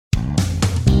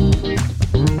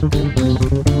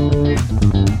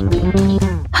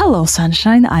Hello,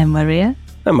 Sunshine. I'm Maria.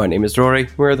 And my name is Rory.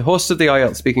 We're the hosts of the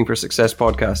IELTS Speaking for Success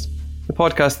podcast, the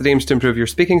podcast that aims to improve your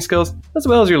speaking skills as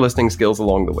well as your listening skills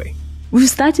along the way. We've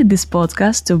started this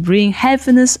podcast to bring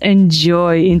happiness and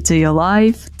joy into your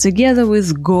life, together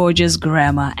with gorgeous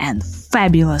grammar and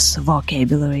fabulous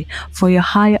vocabulary for your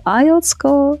high IELTS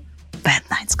score, bad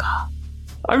night score.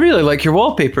 I really like your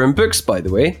wallpaper and books, by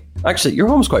the way. Actually, your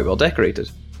home's quite well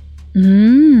decorated.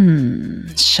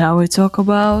 Shall we talk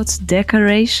about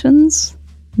decorations?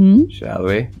 Shall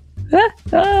we?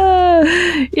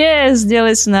 Yes, dear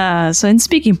listener. So in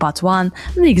speaking part 1,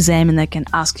 the examiner can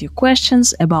ask you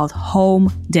questions about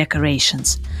home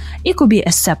decorations. It could be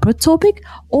a separate topic,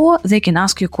 or they can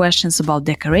ask you questions about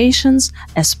decorations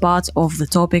as part of the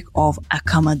topic of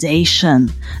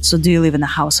accommodation. So do you live in a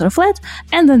house or a flat?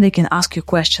 And then they can ask you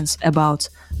questions about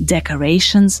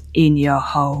decorations in your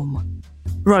home.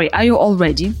 Rory, are you all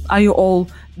ready? Are you all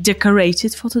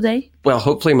decorated for today? Well,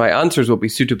 hopefully my answers will be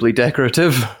suitably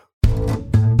decorative.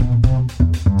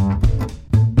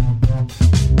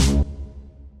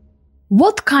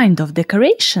 What kind of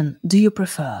decoration do you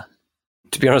prefer?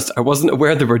 To be honest, I wasn't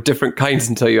aware there were different kinds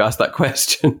until you asked that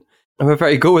question. I'm a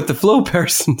very go-with-the-flow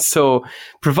person, so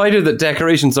provided that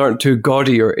decorations aren't too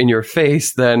gaudy or in your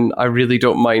face, then I really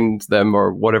don't mind them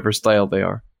or whatever style they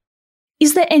are.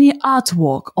 Is there any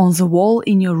artwork on the wall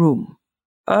in your room?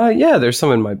 Yeah, there's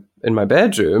some in my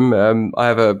bedroom. I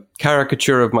have a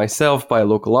caricature of myself by a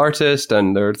local artist,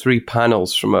 and there are 3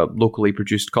 panels from a locally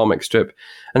produced comic strip.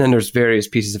 And then there's various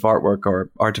pieces of artwork or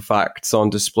artifacts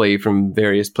on display from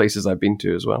various places I've been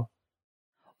to as well.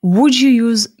 Would you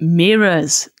use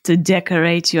mirrors to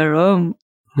decorate your room?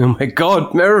 Oh my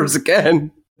God, mirrors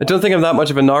again! I don't think I'm that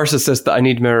much of a narcissist that I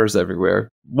need mirrors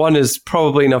everywhere. One is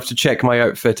probably enough to check my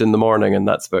outfit in the morning, and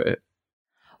that's about it.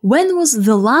 When was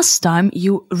the last time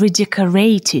you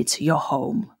redecorated your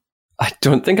home? I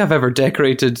don't think I've ever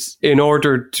decorated in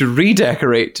order to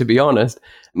redecorate, to be honest.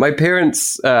 My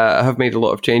parents have made a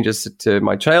lot of changes to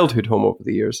my childhood home over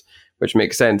the years, which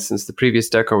makes sense since the previous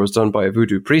decor was done by a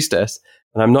voodoo priestess,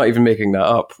 and I'm not even making that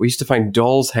up. We used to find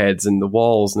dolls' heads in the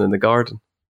walls and in the garden.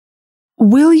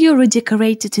 Will you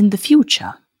redecorate it in the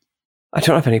future? I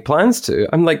don't have any plans to.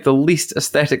 I'm like the least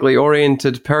aesthetically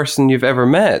oriented person you've ever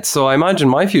met, so I imagine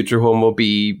my future home will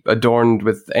be adorned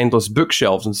with endless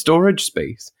bookshelves and storage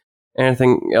space.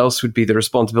 Anything else would be the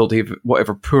responsibility of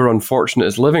whatever poor unfortunate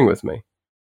is living with me.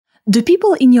 Do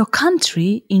people in your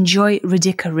country enjoy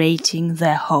redecorating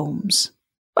their homes?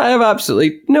 I have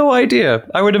absolutely no idea.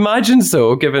 I would imagine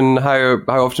so, given how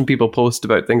often people post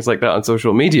about things like that on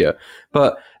social media.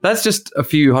 But that's just a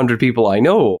few hundred people I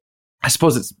know. I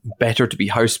suppose it's better to be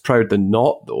house proud than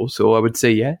not, though, so I would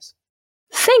say yes.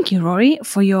 Thank you, Rory,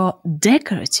 for your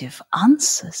decorative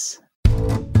answers.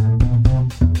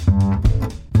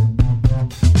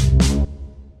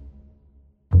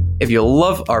 If you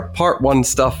love our part 1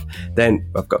 stuff, then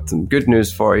I've got some good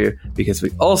news for you, because we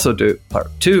also do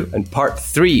part 2 and part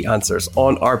 3 answers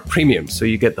on our premium, so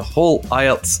you get the whole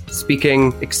IELTS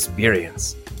speaking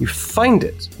experience. You find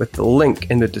it with the link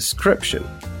in the description.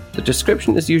 The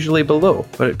description is usually below,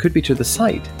 but it could be to the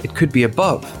side, it could be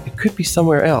above, it could be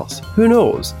somewhere else. Who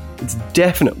knows? It's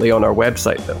definitely on our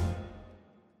website, though.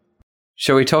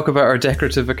 Shall we talk about our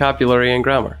decorative vocabulary and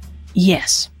grammar?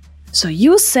 Yes. So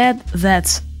you said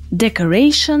that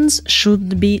decorations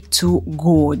shouldn't be too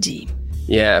gaudy.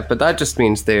 Yeah, but that just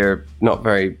means they're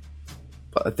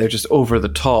just over the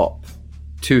top,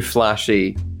 too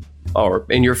flashy, or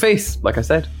in your face, like I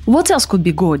said. What else could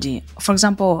be gaudy? For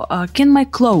example, can my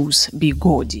clothes be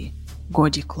gaudy?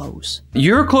 Gaudy clothes.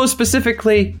 Your clothes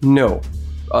specifically? No.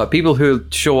 People who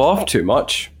show off too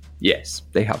much, yes,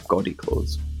 they have gaudy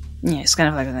clothes. Yeah, it's kind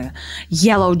of like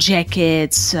yellow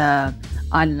jackets, I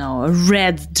don't know, a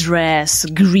red dress,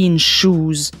 green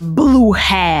shoes, blue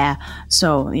hair.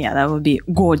 So yeah, that would be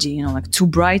gaudy, like too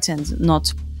bright and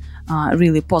not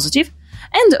really positive.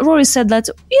 And Rory said that,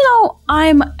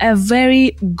 I'm a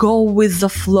very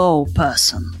go-with-the-flow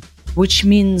person. Which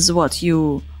means what?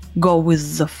 You go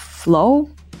with the flow?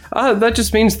 That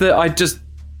just means that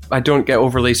I don't get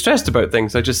overly stressed about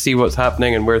things. I just see what's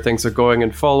happening and where things are going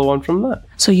and follow on from that.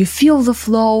 So you feel the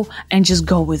flow and just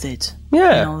go with it.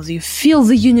 Yeah. You feel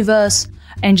the universe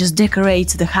and just decorate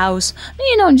the house.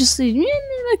 Just say,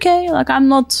 okay, I'm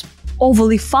not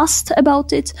overly fussed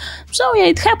about it. So yeah,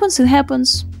 it happens.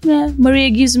 Yeah,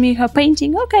 Maria gives me her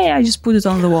painting. Okay, I just put it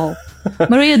on the wall.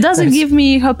 Maria doesn't give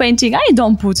me her painting. I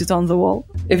don't put it on the wall.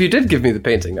 If you did give me the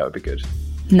painting, that would be good.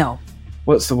 No.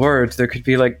 What's the word? There could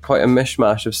be quite a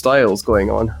mishmash of styles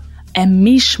going on. A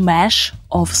mishmash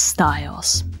of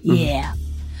styles. Yeah.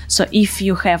 So if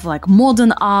you have like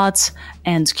modern art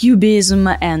and cubism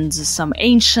and some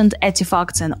ancient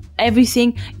artifacts and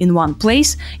everything in one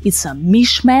place, it's a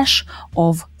mishmash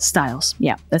of styles.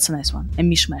 Yeah, that's a nice one, a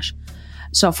mishmash.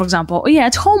 So, for example,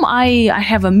 at home I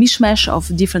have a mishmash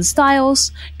of different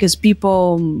styles because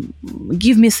people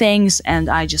give me things and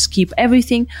I just keep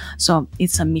everything. So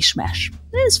it's a mishmash.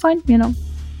 It's fine,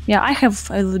 Yeah, I have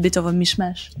a little bit of a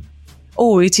mishmash.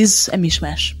 Oh, it is a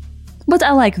mishmash. But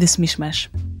I like this mishmash.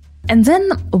 And then,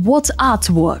 what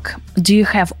artwork do you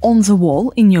have on the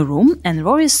wall in your room? And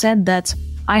Rory said that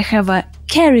I have a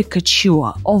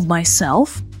caricature of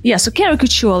myself. Yeah, so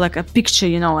caricature, like a picture,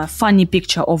 a funny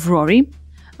picture of Rory.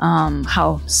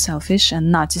 How selfish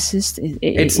and narcissist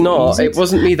it's not. It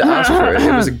wasn't me that asked for it.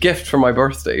 It was a gift for my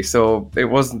birthday, so it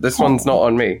wasn't. This one's not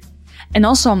on me. And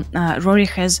also, Rory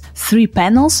has 3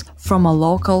 panels from a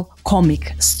local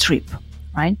comic strip,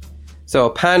 right? So a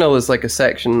panel is like a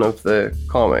section of the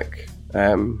comic,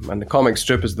 and the comic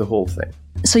strip is the whole thing.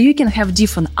 So you can have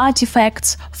different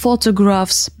artifacts,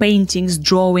 photographs, paintings,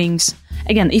 drawings.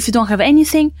 Again, if you don't have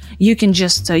anything, you can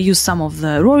just use some of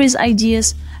the Rory's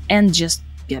ideas and just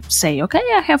say, okay,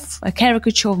 I have a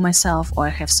caricature of myself, or I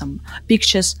have some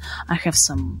pictures, I have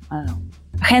some,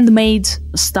 handmade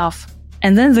stuff.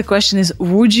 And then the question is,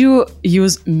 would you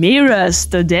use mirrors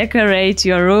to decorate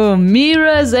your room?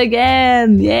 Mirrors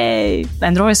again! Yay!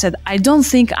 And Rory said, I don't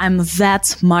think I'm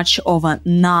that much of a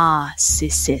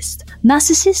narcissist.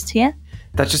 Narcissist, yeah?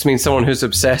 That just means someone who's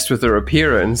obsessed with their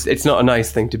appearance. It's not a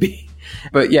nice thing to be.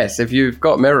 But yes, if you've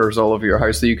got mirrors all over your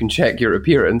house so you can check your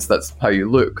appearance, that's how you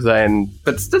look, then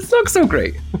that's not so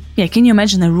great. Yeah, can you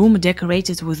imagine a room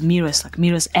decorated with mirrors, like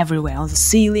mirrors everywhere, on the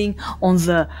ceiling, on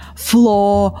the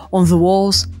floor, on the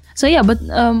walls? So yeah, but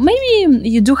maybe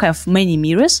you do have many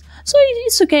mirrors, so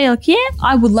it's okay, like, yeah,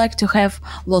 I would like to have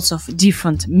lots of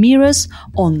different mirrors,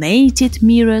 ornated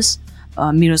mirrors,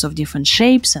 mirrors of different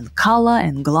shapes and color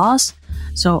and glass.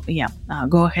 So yeah,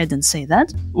 go ahead and say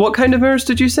that. What kind of mirrors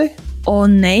did you say?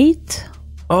 Ornate.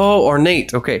 Oh,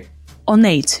 ornate, okay.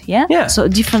 Ornate, yeah? Yeah. So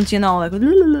different, like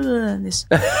this,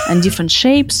 and different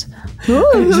shapes.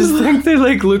 I just think they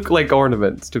look like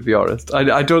ornaments, to be honest.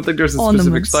 I don't think there's a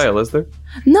specific style, is there?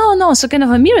 No, so kind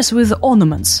of a mirrors with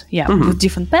ornaments, yeah, with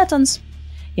different patterns.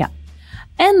 Yeah.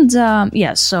 And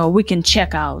so we can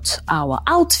check out our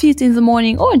outfit in the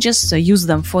morning or just use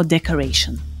them for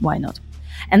decoration. Why not?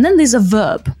 And then there's a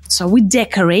verb. So we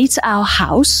decorate our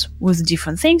house with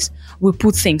different things. We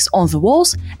put things on the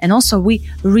walls and also we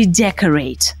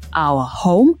redecorate our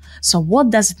home. So what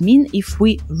does it mean if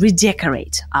we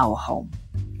redecorate our home?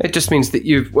 It just means that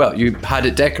you had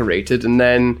it decorated and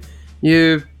then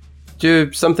you do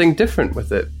something different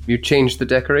with it. You change the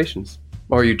decorations.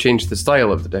 Or you change the style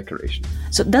of the decoration.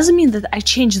 So it doesn't mean that I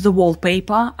change the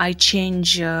wallpaper, I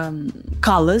change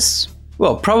colors.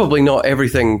 Well, probably not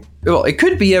everything. Well, it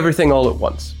could be everything all at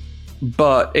once.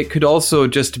 But it could also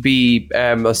just be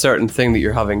a certain thing that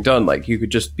you're having done. Like you could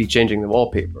just be changing the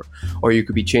wallpaper. Or you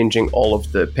could be changing all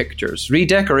of the pictures.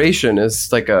 Redecoration is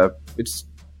there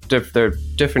are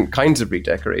different kinds of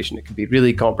redecoration. It could be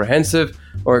really comprehensive,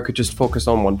 or it could just focus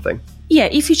on one thing. Yeah,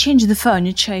 if you change the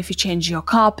furniture, if you change your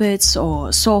carpets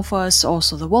or sofas,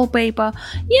 also the wallpaper,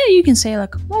 yeah, you can say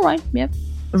like, all right, yeah,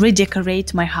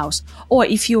 redecorate my house. Or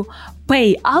if you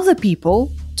pay other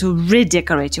people to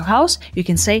redecorate your house, you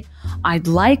can say, I'd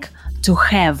like to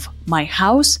have my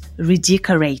house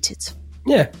redecorated.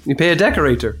 Yeah, you pay a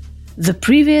decorator. The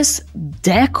previous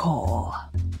decor.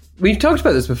 We've talked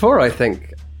about this before, I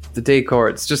think. The decor,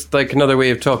 it's just like another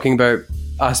way of talking about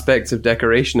aspects of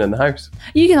decoration in the house.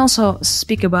 You can also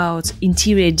speak about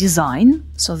interior design.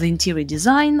 So the interior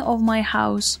design of my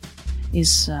house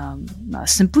is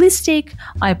simplistic.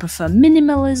 I prefer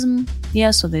minimalism.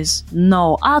 Yeah, so there's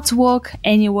no artwork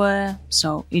anywhere.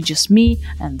 So it's just me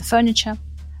and the furniture.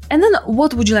 And then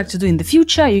what would you like to do in the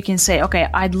future? You can say, okay,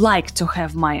 I'd like to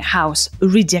have my house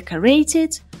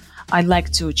redecorated. I'd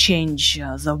like to change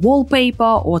the wallpaper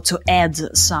or to add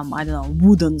some,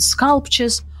 wooden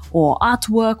sculptures or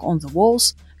artwork on the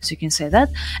walls. So you can say that.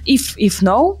 If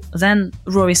no, then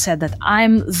Rory said that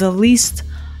I'm the least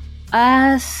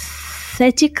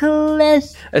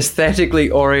aesthetically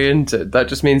oriented. That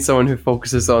just means someone who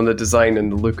focuses on the design and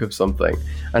the look of something.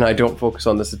 And I don't focus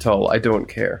on this at all. I don't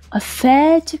care.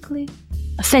 Aesthetics.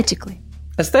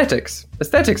 Aesthetics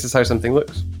is how something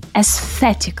looks.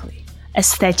 Aesthetically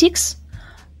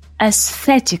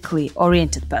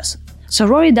oriented person. So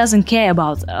Rory doesn't care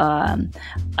about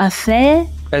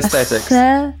aesthetics.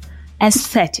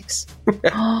 Aesthetics.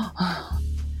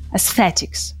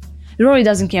 Rory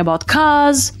doesn't care about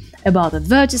cars, about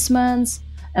advertisements,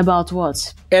 About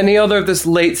what? Any other of this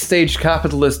late-stage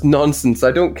capitalist nonsense.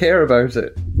 I don't care about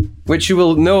it. Which you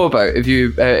will know about if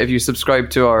you subscribe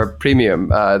to our premium.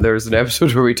 There's an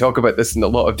episode where we talk about this in a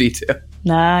lot of detail.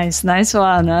 Nice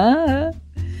one. Huh?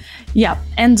 Yeah,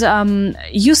 and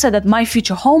you said that my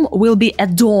future home will be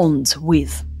adorned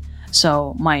with.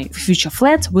 So my future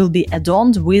flat will be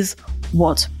adorned with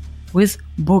what? With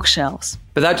bookshelves.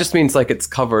 But that just means like it's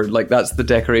covered, like that's the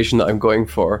decoration that I'm going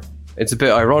for. It's a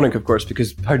bit ironic, of course,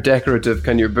 because how decorative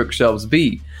can your bookshelves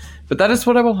be? But that is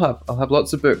what I will have. I'll have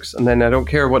lots of books, and then I don't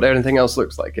care what anything else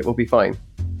looks like. It will be fine.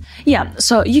 Yeah,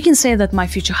 so you can say that my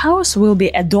future house will be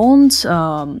adorned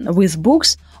with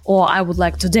books, or I would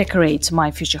like to decorate my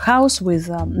future house with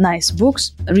nice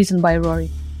books written by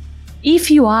Rory. If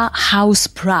you are house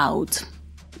proud,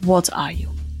 what are you?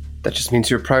 That just means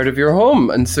you're proud of your home,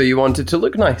 and so you want it to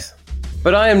look nice.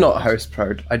 But I am not house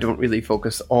proud. I don't really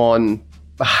focus on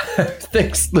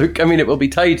things look. I mean, it will be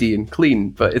tidy and clean,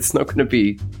 but it's not going to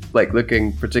be like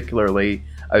looking particularly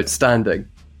outstanding.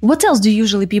 What else do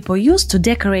usually people use to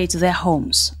decorate their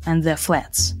homes and their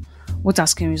flats? What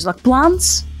else can you use? Like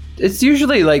plants? It's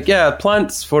usually like,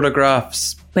 plants,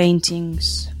 photographs.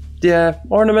 Paintings. Yeah,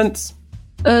 ornaments.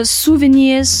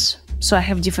 Souvenirs. So I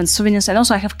have different souvenirs, and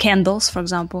also I have candles, for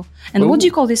example. And what do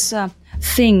you call this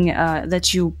thing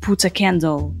that you put a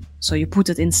candle, so you put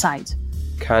it inside?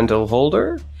 Candle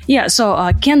holder? Yeah,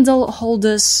 so candle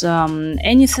holders,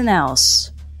 anything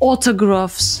else.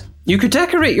 Autographs. You could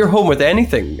decorate your home with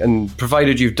anything, and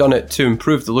provided you've done it to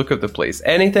improve the look of the place.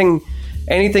 Anything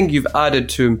you've added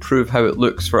to improve how it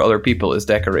looks for other people is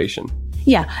decoration.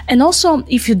 Yeah, and also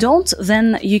if you don't,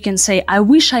 then you can say, I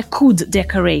wish I could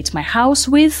decorate my house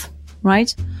with,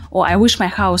 right? Or I wish my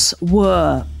house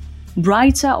were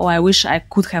brighter, or I wish I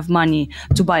could have money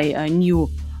to buy a new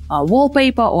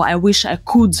wallpaper, or I wish I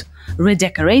could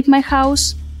redecorate my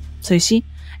house. So you see?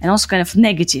 And also kind of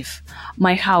negative.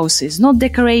 My house is not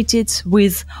decorated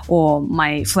with, or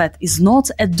my flat is not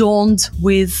adorned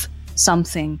with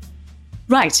something.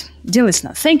 Right, dear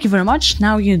listener, thank you very much.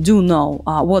 Now you do know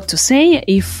what to say.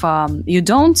 If you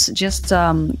don't, just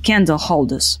candle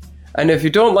holders. And if you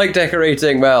don't like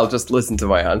decorating, well, just listen to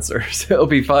my answers. It'll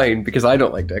be fine, because I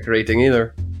don't like decorating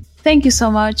either. Thank you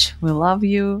so much. We love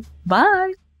you.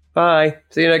 Bye. Bye.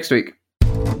 See you next week.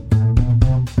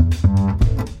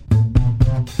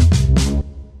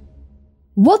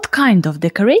 What kind of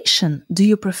decoration do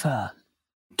you prefer?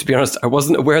 To be honest, I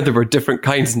wasn't aware there were different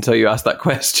kinds until you asked that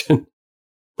question.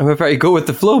 I'm a very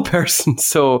go-with-the-flow person,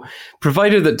 so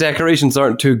provided that decorations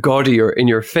aren't too gaudy or in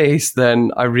your face,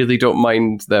 then I really don't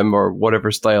mind them or whatever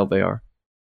style they are.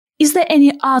 Is there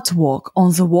any artwork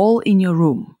on the wall in your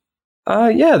room?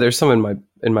 Yeah, there's some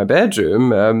in my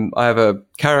bedroom. I have a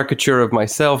caricature of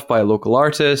myself by a local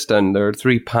artist, and there are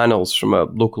 3 panels from a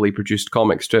locally produced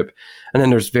comic strip. And then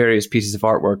there's various pieces of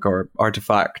artwork or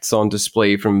artifacts on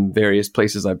display from various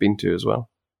places I've been to as well.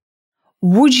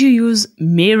 Would you use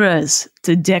mirrors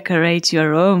to decorate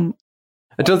your room?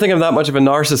 I don't think I'm that much of a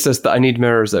narcissist that I need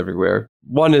mirrors everywhere.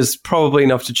 One is probably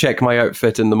enough to check my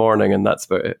outfit in the morning, and that's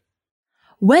about it.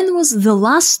 When was the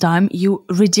last time you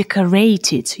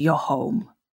redecorated your home?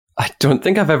 I don't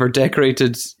think I've ever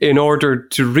decorated in order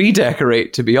to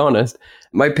redecorate, to be honest.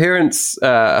 My parents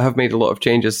have made a lot of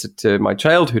changes to my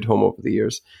childhood home over the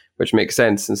years, which makes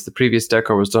sense since the previous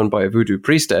decor was done by a voodoo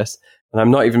priestess. And I'm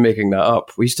not even making that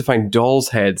up. We used to find dolls'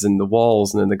 heads in the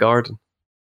walls and in the garden.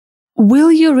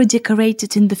 Will you redecorate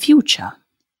it in the future?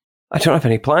 I don't have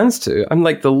any plans to. I'm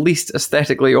like the least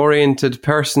aesthetically oriented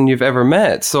person you've ever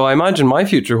met, so I imagine my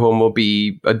future home will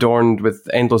be adorned with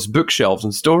endless bookshelves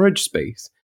and storage space.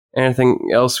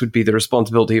 Anything else would be the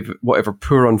responsibility of whatever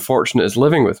poor unfortunate is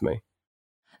living with me.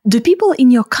 Do people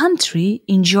in your country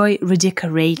enjoy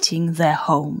redecorating their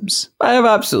homes? I have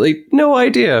absolutely no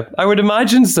idea. I would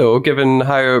imagine so, given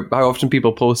how often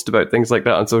people post about things like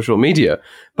that on social media.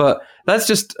 But that's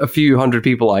just a few hundred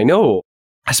people I know.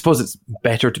 I suppose it's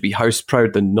better to be house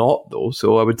proud than not, though,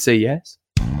 so I would say yes.